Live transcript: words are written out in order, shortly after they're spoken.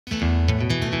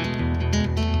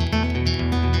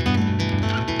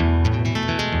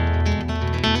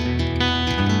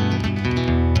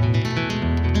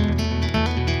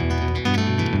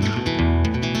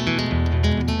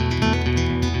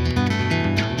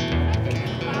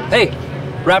Hey,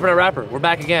 Rapper Not Rapper, we're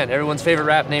back again. Everyone's favorite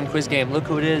rap name quiz game. Look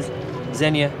who it is,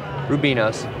 Xenia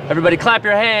Rubinos. Everybody clap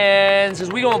your hands,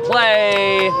 because we gonna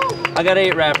play. I got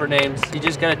 8 rapper names. You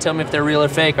just gotta tell me if they're real or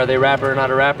fake. Are they rapper or not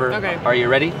a rapper? Okay. Are you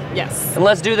ready? Yes. And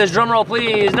let's do this, drum roll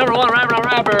please. Number 1, Rapper Not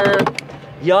Rapper.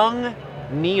 Young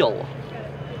Neil.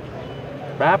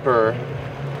 Rapper,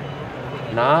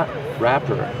 not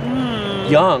rapper.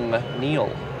 Young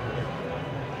Neil.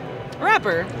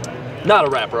 Rapper. Not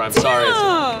a rapper, I'm sorry.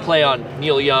 It's play on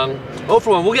Neil Young. 0 for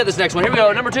 1, we'll get this next one. Here we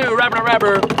go, number 2, Rapper Not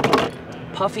Rapper.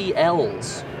 Puffy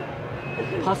L's.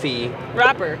 Puffy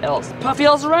Rapper. L's. Puffy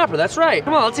L's is a rapper, that's right.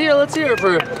 Come on, let's hear it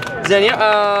for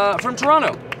Xenia. From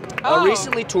Toronto.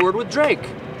 Recently toured with Drake.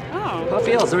 Oh.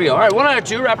 Puffy L's, there we go. All right, 1 out of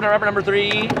 2, Rapper Not Rapper number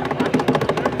 3.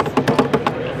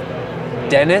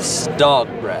 Dennis Dog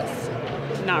Breath.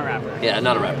 Not a rapper. Yeah,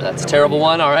 not a rapper, that's a terrible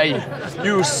one. All right,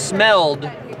 you smelled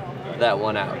that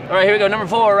one out. All right, here we go, number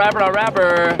 4, Rapper Not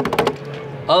Rapper.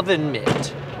 Oven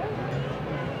Mitt.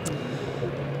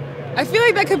 I feel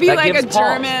like that could be That like a gives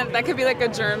pause. German, that could be like a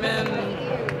German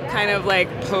kind of like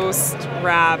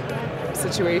post-rap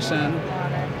situation.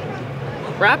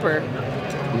 Rapper.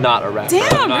 Not a rapper.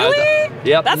 Damn, Not really?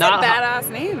 Yep. That's not a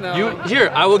badass name though. Here,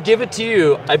 I will give it to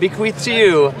you. I bequeath to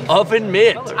you, Oven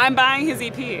Mitt. I'm buying his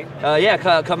EP. Yeah,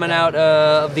 coming out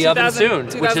of the oven soon,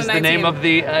 which is the 2019. name of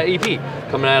the EP.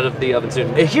 Coming out of the oven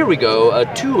soon. Here we go,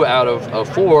 2 out of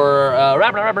 4.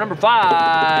 Rapper Not Rapper number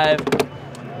 5.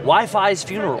 Wi-Fi's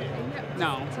Funeral.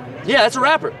 No. Yeah, that's a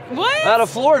rapper. What? Out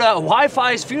of Florida,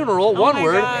 Wi-Fi's Funeral, one my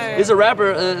word, God. is a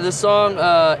rapper. The song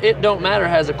It Don't Matter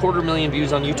has a 250,000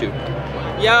 views on YouTube.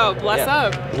 Yo, bless Yeah.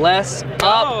 up. Bless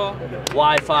Oh. up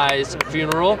Wi-Fi's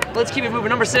Funeral. Let's keep it moving.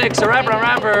 Number 6, a Rapper Not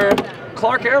Rapper,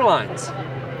 Clark Airlines.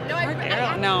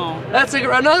 No. That's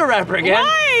another rapper again.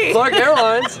 Why? Clark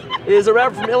Airlines is a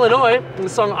rapper from Illinois. The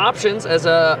song Options has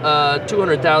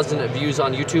 200,000 views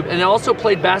on YouTube, and also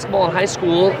played basketball in high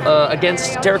school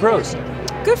against Derrick Rose.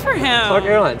 Good for him. Clark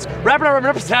Airlines. Rapper Not Rapper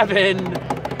number 7,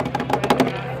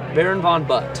 Baron Von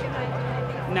Butt.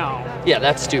 No. Yeah,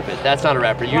 that's stupid. That's not a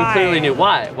rapper. You Why? clearly knew.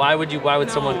 Why? Why would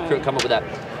someone come up with that?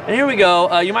 And here we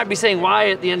go. You might be saying why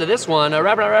at the end of this one.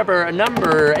 Rapper Not Rapper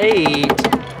number 8,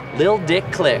 Lil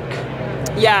Dick Click.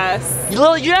 Yes.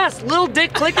 Yes, Lil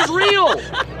Dick Click is real.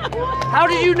 How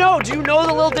did you know? Do you know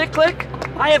the Lil Dick Click?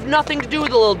 I have nothing to do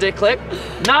with the Lil Dick Click.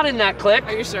 Not in that click.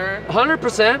 Are you sure?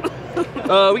 100%.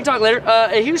 We can talk later.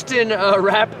 A Houston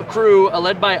rap crew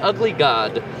led by Ugly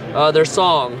God. Their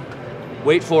song,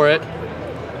 wait for it,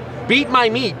 Beat My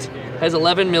Meat, has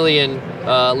 11 million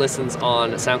listens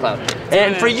on SoundCloud.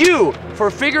 And for you,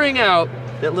 for figuring out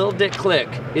that Lil Dick Click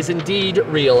is indeed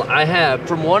real, I have,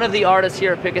 from one of the artists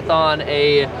here at Pickathon,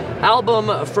 a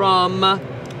album from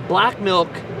Black Milk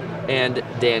and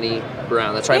Danny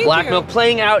Brown. That's right, Thank Black you. Milk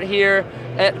playing out here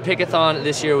at Pickathon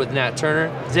this year with Nat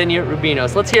Turner, Xenia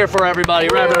Rubinos. Let's hear it for everybody.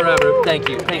 Rapper, rapper. Thank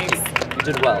you, thank you. You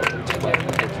did well. You did well.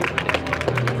 Thank you.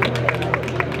 Thank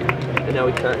you. And now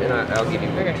we cut, and I'll give you.